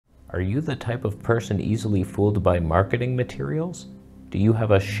Are you the type of person easily fooled by marketing materials? Do you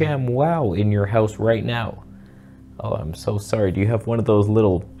have a ShamWow in your house right now? Oh, I'm so sorry. Do you have one of those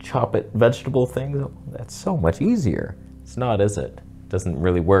little chop it vegetable things? That's so much easier. It's not, is it? Doesn't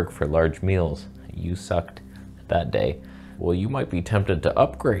really work for large meals. You sucked that day. Well, you might be tempted to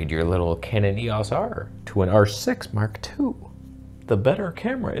upgrade your little Canon EOS R to an R6 Mark II. The better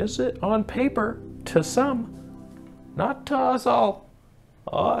camera, is it? On paper, to some. Not to us all.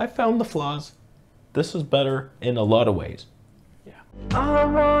 Oh, I found the flaws. This is better in a lot of ways. Yeah. All I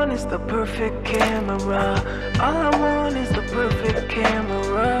want is the perfect camera. All I want is the perfect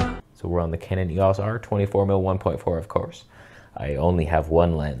camera. So we're on the Canon EOS R 24mm 1.4, of course. I only have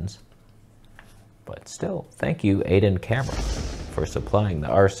one lens. But still, thank you, Aiden Camera, for supplying the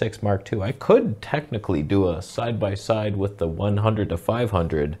R6 Mark II. I could technically do a side-by-side with the 100 to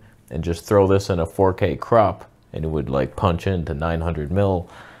 500 and just throw this in a 4K crop and it would like punch into 900mm.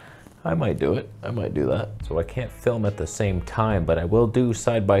 I might do it. I might do that. So I can't film at the same time, but I will do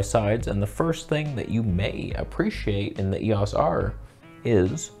side-by-sides. And the first thing that you may appreciate in the EOS R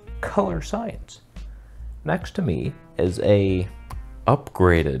is color science. Next to me is a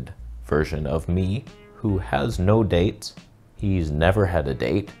upgraded version of me who has no dates. He's never had a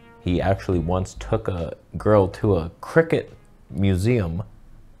date. He actually once took a girl to a cricket museum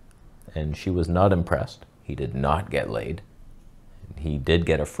and she was not impressed. He did not get laid. He did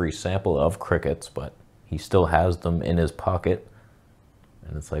get a free sample of crickets, but he still has them in his pocket.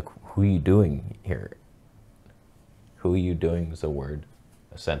 And it's like, who are you doing here? Who are you doing is a word,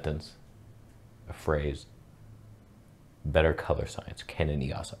 a sentence, a phrase. Better color science, Canon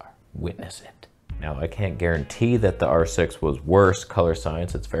EOS R. Witness it. Now, I can't guarantee that the R6 was worse color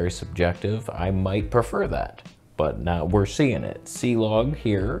science. It's very subjective. I might prefer that, but now we're seeing it. C-Log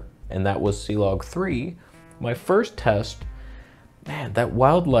here, and that was C-Log 3. My first test, man, that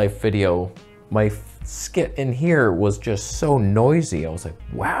wildlife video, my skit in here was just so noisy. I was like,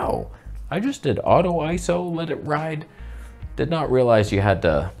 wow. I just did auto ISO, let it ride. Did not realize you had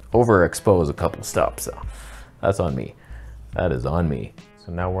to overexpose a couple stops, so that's on me. That is on me.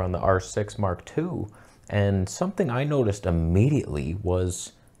 So now we're on the R6 Mark II, and something I noticed immediately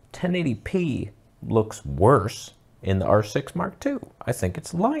was 1080p looks worse in the R6 Mark II. I think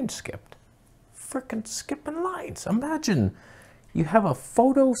it's line skipped. Frickin' skipping lines. Imagine you have a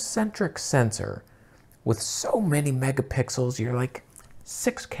photocentric sensor with so many megapixels, you're like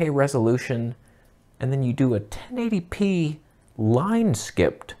 6K resolution, and then you do a 1080p line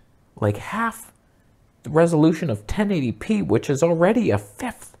skipped, like half the resolution of 1080p, which is already a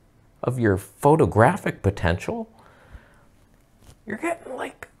fifth of your photographic potential. You're getting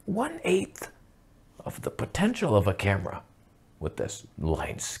like 1/8 of the potential of a camera with this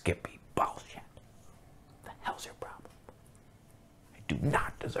line skippy bullshit. What the hell's your problem? I do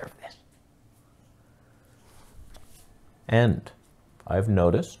not deserve this. And I've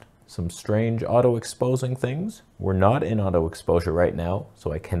noticed some strange auto-exposing things. We're not in auto exposure right now,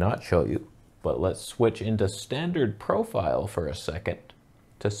 so I cannot show you. But let's switch into standard profile for a second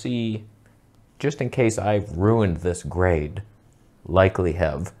to see, just in case I've ruined this grade, likely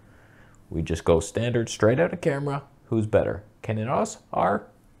have. We just go standard straight out of camera. Who's better, Canon EOS R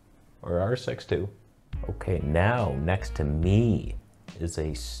or R6 II? Okay, now next to me is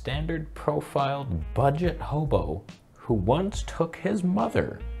a standard profiled budget hobo who once took his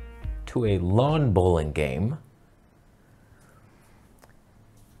mother to a lawn bowling game.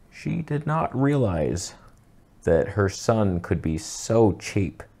 She did not realize that her son could be so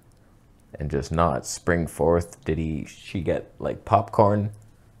cheap and just not spring forth. Did she get like popcorn?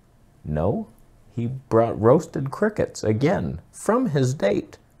 No, he brought roasted crickets again from his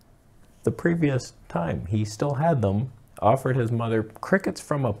date. The previous time he still had them, offered his mother crickets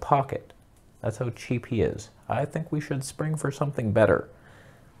from a pocket. That's how cheap he is. I think we should spring for something better.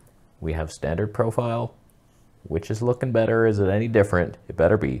 We have standard profile. Which is looking better? Is it any different? It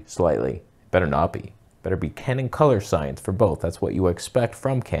better be slightly. It better not be. It better be Canon color science for both. That's what you expect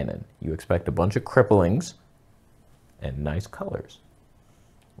from Canon. You expect a bunch of cripplings and nice colors,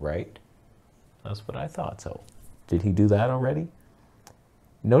 right? That's what I thought. So did he do that already?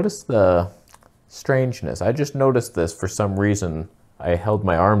 Notice the strangeness. I just noticed this for some reason. I held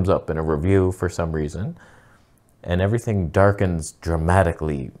my arms up in a review for some reason, and everything darkens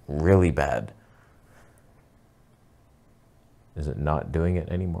dramatically, really bad. Is it not doing it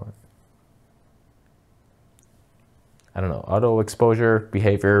anymore? I don't know. Auto exposure,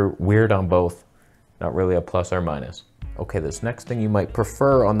 behavior, weird on both. Not really a plus or minus. Okay, this next thing you might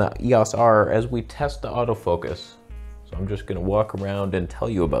prefer on the EOS R as we test the autofocus. So I'm just gonna walk around and tell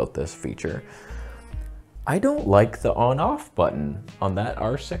you about this feature. I don't like the on-off button on that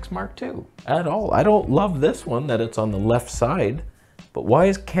R6 Mark II at all. I don't love this one that it's on the left side, but why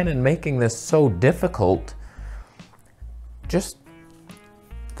is Canon making this so difficult? Just,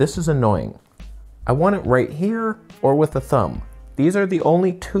 this is annoying. I want it right here or with the thumb. These are the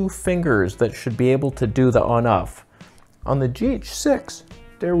only two fingers that should be able to do the on-off. On the GH6,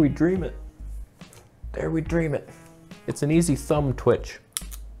 dare we dream it. Dare we dream it. It's an easy thumb twitch.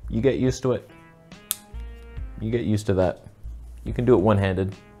 You get used to it. You get used to that. You can do it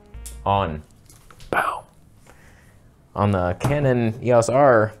one-handed. On. Bow. On the Canon EOS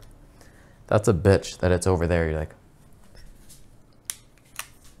R, that's a bitch that it's over there. You're like,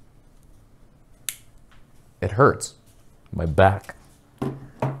 it hurts. My back.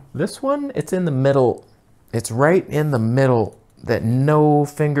 This one, it's in the middle. It's right in the middle that no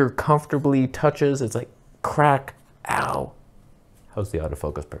finger comfortably touches. It's like crack, ow. How's the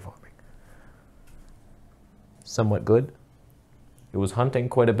autofocus performing? Somewhat good. It was hunting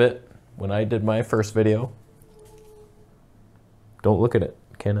quite a bit when I did my first video. Don't look at it,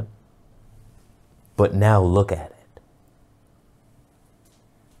 Canon. But now look at it.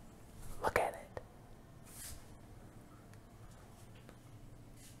 Look at it.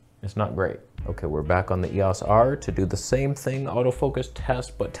 It's not great. Okay, we're back on the EOS R to do the same thing, autofocus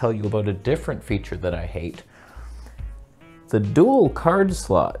test, but tell you about a different feature that I hate. The dual card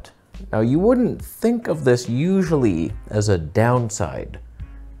slot. Now, you wouldn't think of this usually as a downside,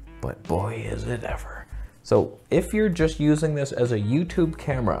 but boy, is it ever. So if you're just using this as a YouTube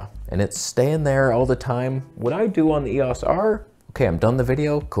camera and it's staying there all the time, what I do on the EOS R, okay, I'm done the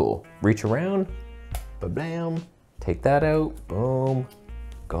video, cool. Reach around, ba-bam, take that out, boom,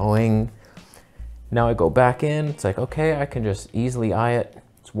 going. Now I go back in, it's like, okay, I can just easily eye it.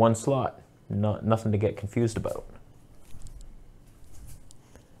 It's one slot, nothing to get confused about.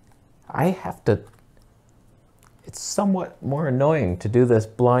 I have to, it's somewhat more annoying to do this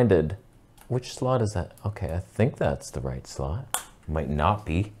blinded. Which slot is that? Okay, I think that's the right slot. Might not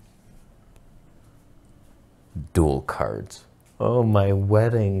be. Dual cards. Oh, my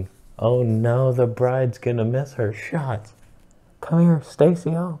wedding. Oh no, the bride's gonna miss her shots. Come here,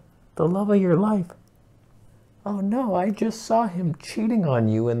 Stacy, oh, the love of your life. Oh no, I just saw him cheating on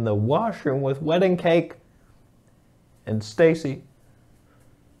you in the washroom with wedding cake. And Stacy,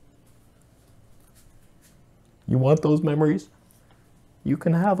 you want those memories? You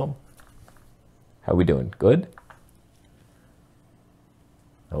can have them. How we doing? Good?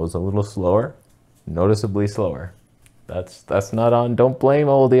 That was a little slower, noticeably slower. That's not on, don't blame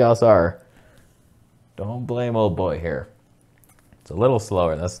old EOS R. Don't blame old boy here. It's a little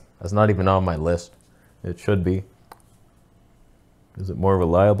slower, that's not even on my list. It should be. Is it more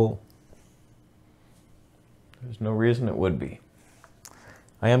reliable? There's no reason it would be.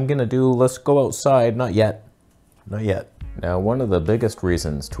 I am gonna do, let's go outside, not yet. Not yet. Now, one of the biggest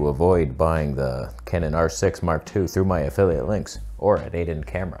reasons to avoid buying the Canon R6 Mark II through my affiliate links or at Aiden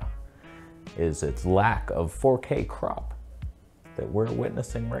Camera is its lack of 4K crop that we're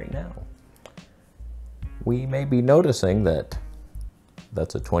witnessing right now. We may be noticing that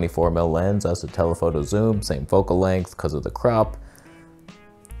that's a 24mm lens, that's a telephoto zoom, same focal length because of the crop.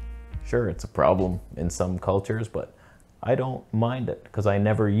 Sure, it's a problem in some cultures, but I don't mind it because I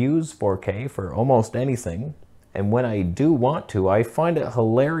never use 4K for almost anything. And when I do want to, I find it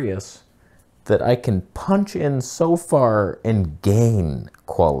hilarious that I can punch in so far and gain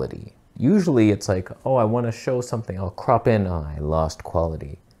quality. Usually it's like, oh, I want to show something, I'll crop in, oh, I lost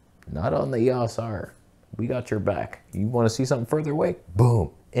quality. Not on the EOS R. We got your back. You want to see something further away?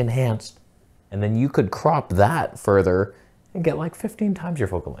 Boom, enhanced. And then you could crop that further and get like 15 times your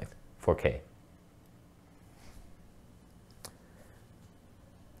focal length, 4K.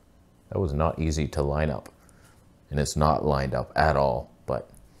 That was not easy to line up. And it's not lined up at all, but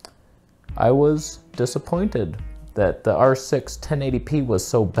I was disappointed that the R6 1080p was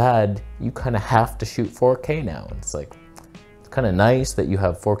so bad, you kind of have to shoot 4K now. It's like, it's kind of nice that you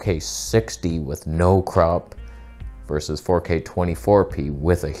have 4K 60 with no crop versus 4K 24p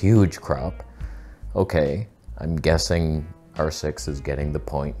with a huge crop. Okay, I'm guessing R6 is getting the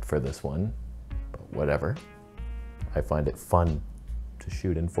point for this one, but whatever. I find it fun to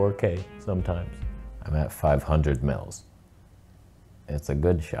shoot in 4K sometimes. I'm at 500 mils. It's a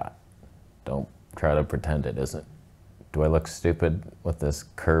good shot. Don't try to pretend it isn't. Do I look stupid with this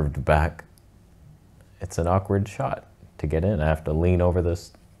curved back? It's an awkward shot to get in. I have to lean over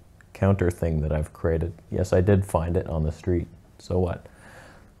this counter thing that I've created. Yes, I did find it on the street. So what?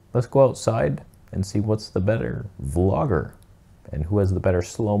 Let's go outside and see what's the better vlogger and who has the better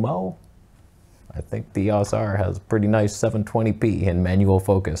slow-mo. I think the EOS R has pretty nice 720p in manual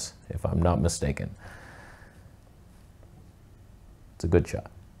focus, if I'm not mistaken. It's a good shot.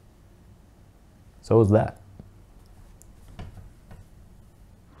 So is that.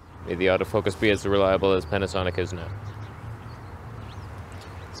 May the autofocus be as reliable as Panasonic is now.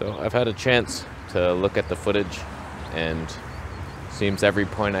 So I've had a chance to look at the footage, and seems every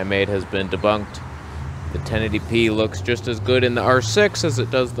point I made has been debunked. The 1080p looks just as good in the R6 as it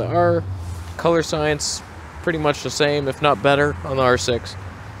does the R. Color science, pretty much the same, if not better, on the R6.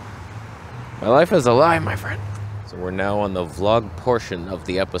 My life is a lie, my friend. So we're now on the vlog portion of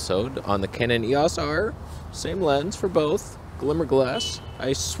the episode on the Canon EOS R. Same lens for both. Glimmer glass.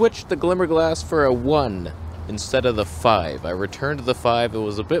 I switched the glimmer glass for a 1 instead of the 5. I returned the 5. It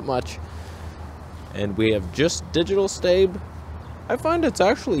was a bit much. And we have just digital stabe. I find it's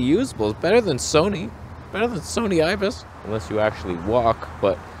actually usable. It's better than Sony. Better than Sony IBIS. Unless you actually walk.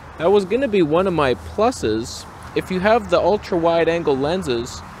 But that was going to be one of my pluses. If you have the ultra wide angle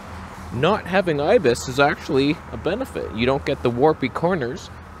lenses, not having IBIS is actually a benefit. You don't get the warpy corners.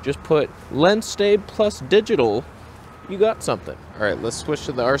 Just put lens stabe plus digital. You got something. Alright, let's switch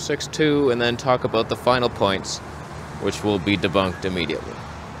to the R6 II and then talk about the final points, which will be debunked immediately.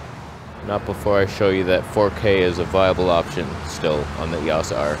 Not before I show you that 4K is a viable option still on the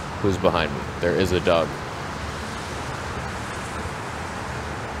EOS R. Who's behind me? There is a dog.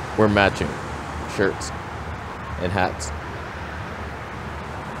 We're matching shirts and hats.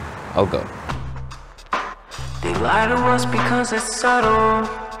 I'll go. They lie to us because it's subtle.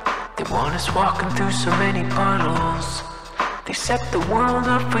 They want us walking through so many puddles. They set the world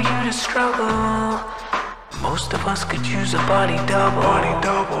up for you to struggle. Most of us could use a body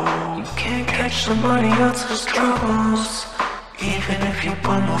double. You can't catch somebody else's troubles, even if you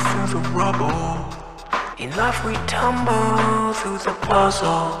bumble through the rubble. In life we tumble through the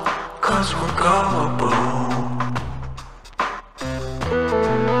puzzle, 'cause we're gullible.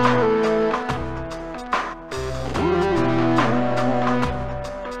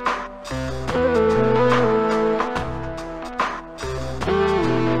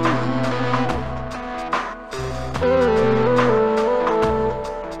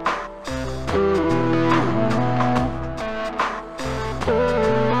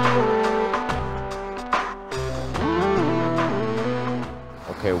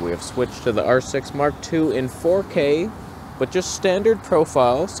 Okay, we have switched to the R6 Mark II in 4K, but just standard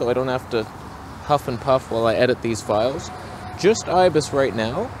profile, so I don't have to huff and puff while I edit these files. Just IBIS right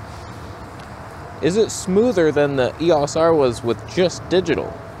now. Is it smoother than the EOS R was with just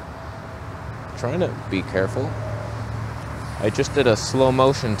digital? Trying to be careful. I just did a slow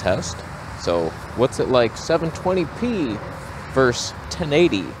motion test, so what's it like 720p versus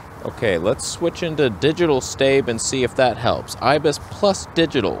 1080? Okay, let's switch into digital stabe and see if that helps. IBIS plus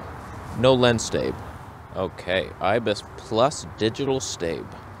digital, no lens stabe. Okay, IBIS plus digital stabe.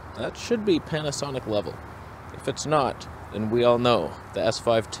 That should be Panasonic level. If it's not, then we all know the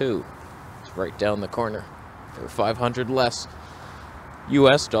S5 II is right down the corner for 500 less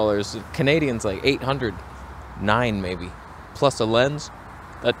US dollars. Canadians like 809 maybe, plus a lens,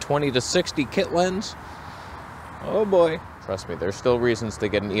 that 20 to 60 kit lens. Oh boy. Trust me, there's still reasons to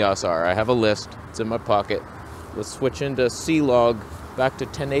get an EOS R. I have a list. It's in my pocket. Let's switch into C-Log back to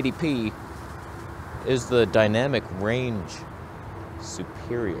 1080p. Is the dynamic range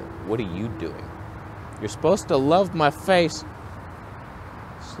superior? What are you doing? You're supposed to love my face.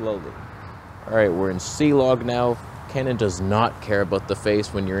 Slowly. Alright, we're in C-Log now. Canon does not care about the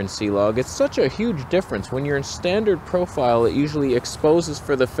face when you're in C-Log. It's such a huge difference. When you're in standard profile, it usually exposes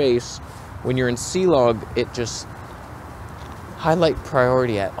for the face. When you're in C-Log, it just highlight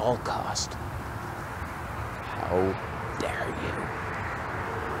priority at all cost. How dare you?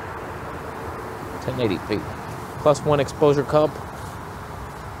 1080p. Plus 1 exposure comp.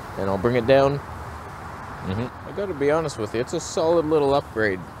 And I'll bring it down. I gotta be honest with you, it's a solid little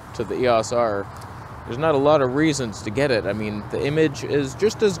upgrade to the EOS R. There's not a lot of reasons to get it. I mean, the image is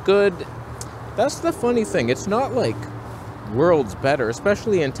just as good. That's the funny thing. It's not like worlds better,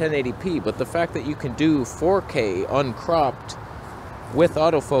 especially in 1080p, but the fact that you can do 4K uncropped with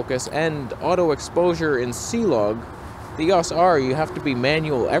autofocus and auto exposure in C-Log, the EOS R, you have to be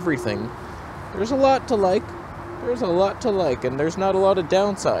manual everything. There's a lot to like. There's a lot to like, and there's not a lot of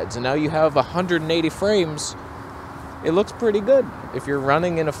downsides. And now you have 180 frames. It looks pretty good. If you're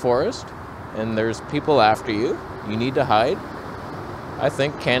running in a forest and there's people after you, you need to hide. I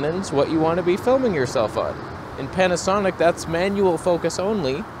think Canon's what you want to be filming yourself on. In Panasonic, that's manual focus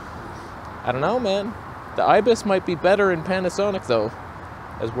only. I don't know, man. The IBIS might be better in Panasonic, though,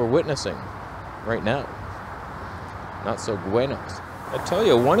 as we're witnessing right now. Not so buenos. I tell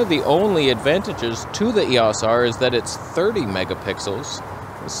you, one of the only advantages to the EOS R is that it's 30 megapixels,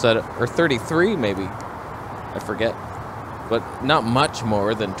 instead of, or 33 maybe, I forget. but not much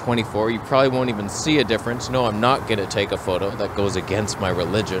more than 24. You probably won't even see a difference. No, I'm not going to take a photo. That goes against my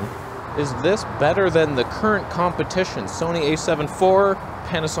religion. Is this better than the current competition? Sony a7 IV,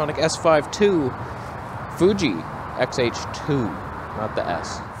 Panasonic S5 II, Fuji X-H2, not the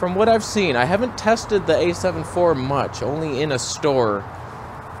S. From what I've seen, I haven't tested the a7 IV much, only in a store.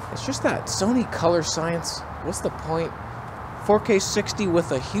 It's just that Sony color science, what's the point? 4K 60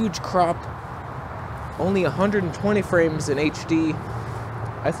 with a huge crop, only 120 frames in HD.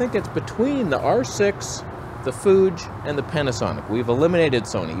 I think it's between the R6, the Fuji, and the Panasonic. We've eliminated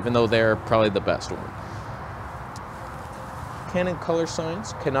Sony, even though they're probably the best one. Canon color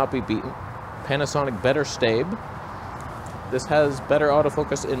science cannot be beaten. Panasonic better stabe. This has better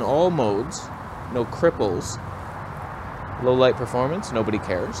autofocus in all modes. No cripples. Low light performance, nobody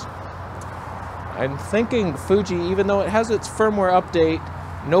cares. I'm thinking Fuji, even though it has its firmware update,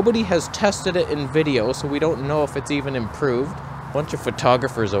 nobody has tested it in video, so we don't know if it's even improved. Bunch of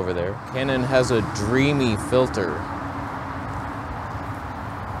photographers over there. Canon has a dreamy filter.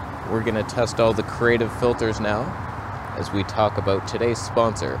 We're gonna test all the creative filters now as we talk about today's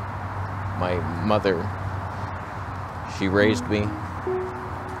sponsor, my mother. She raised me.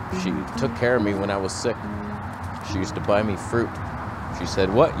 She took care of me when I was sick. She used to buy me fruit. She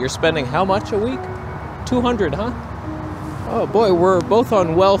said, "What, you're spending how much a week? 200, huh? Oh boy, we're both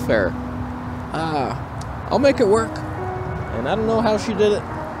on welfare. I'll make it work." And I don't know how she did it,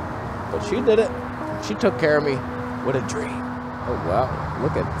 but she did it. She took care of me. What a dream. Oh wow,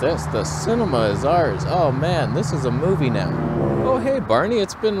 look at this. The cinema is ours. Oh man, this is a movie now. Oh hey Barney,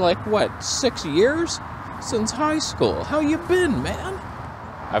 it's been like, what, 6 years? Since high school. How you been, man?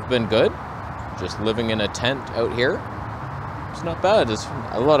 I've been good. Just living in a tent out here. It's not bad. It's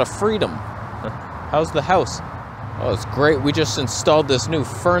a lot of freedom. How's the house? Oh, it's great. We just installed this new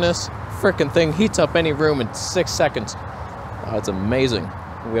furnace. Frickin' thing heats up any room in 6 seconds. Oh, it's amazing.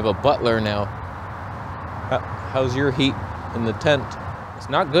 We have a butler now. How's your heat in the tent? It's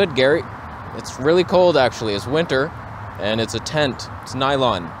not good, Gary. It's really cold, actually. It's winter, and it's a tent. It's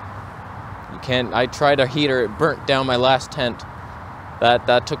nylon. You can't... I tried a heater. It burnt down my last tent.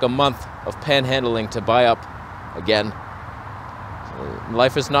 That took a month of panhandling to buy up again.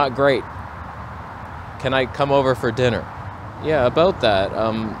 Life is not great. Can I come over for dinner? Yeah, about that.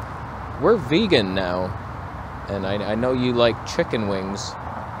 We're vegan now. And I know you like chicken wings,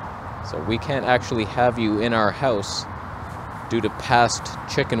 so we can't actually have you in our house due to past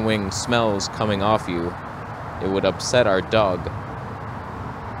chicken wing smells coming off you. It would upset our dog.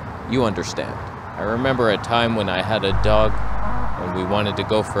 You understand. I remember a time when I had a dog and we wanted to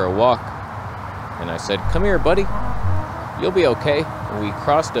go for a walk, and I said, "Come here, buddy. You'll be okay." And we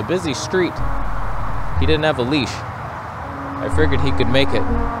crossed a busy street. He didn't have a leash. I figured he could make it.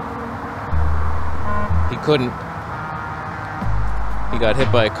 He couldn't. He got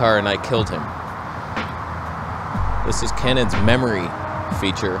hit by a car and I killed him. This is Canon's memory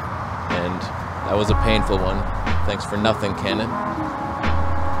feature, and that was a painful one. Thanks for nothing, Canon.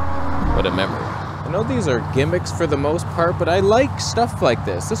 What a memory. I know these are gimmicks for the most part, but I like stuff like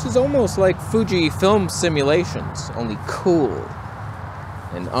this. This is almost like Fuji film simulations, only cool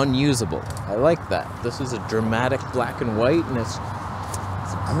and unusable. I like that. This is a dramatic black and white, and it's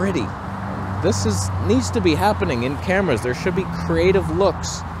gritty. This needs to be happening in cameras. There should be creative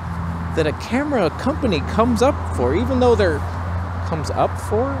looks that a camera company comes up for, even though they're... comes up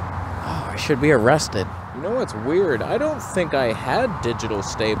for? Oh, I should be arrested. You know what's weird? I don't think I had digital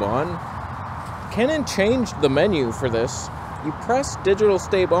stabe on. Canon changed the menu for this. You press digital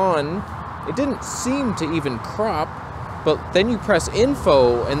stabe on, it didn't seem to even crop, but then you press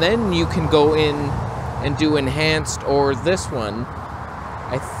info, and then you can go in and do enhanced or this one.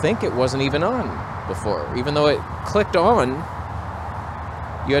 I think it wasn't even on before. Even though it clicked on,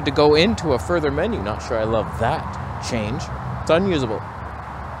 you had to go into a further menu. Not sure I love that change. It's unusable.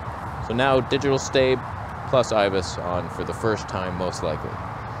 So now digital stabe plus IBIS on for the first time, most likely.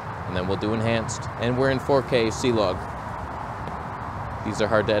 And then we'll do enhanced. And we're in 4K C-Log. These are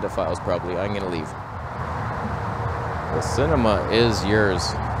hard to edit files, probably. I'm gonna leave. The cinema is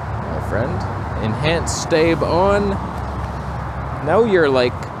yours, my friend. Enhanced stabe on. Now you're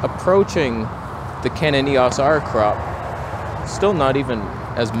like approaching the Canon EOS R crop. Still not even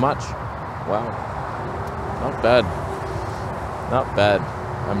as much. Wow. Not bad. Not bad.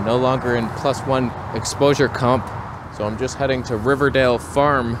 I'm no longer in +1 exposure comp, so I'm just heading to Riverdale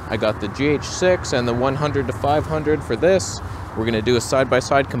Farm. I got the GH6 and the 100 to 500 for this. We're gonna do a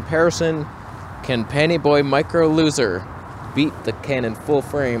side-by-side comparison. Can Panty Boy Micro Loser beat the Canon full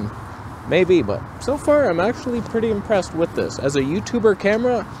frame? Maybe, but so far I'm actually pretty impressed with this. As a YouTuber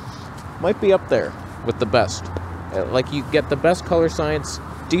camera, might be up there with the best. Like, you get the best color science,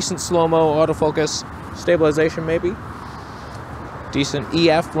 decent slow-mo, autofocus, stabilization maybe, decent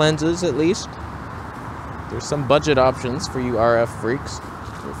EF lenses at least. There's some budget options for you RF freaks,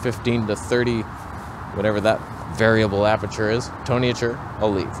 15 to 30, whatever that variable aperture is, toniature.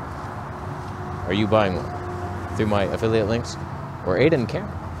 I'll leave. Are you buying one through my affiliate links or Aiden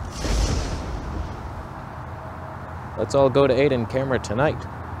Camera? Let's all go to Aiden Camera tonight.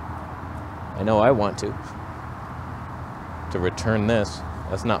 I know I want to return this.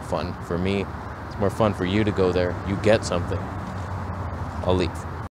 That's not fun for me. It's more fun for you to go there. You get something. I'll leave.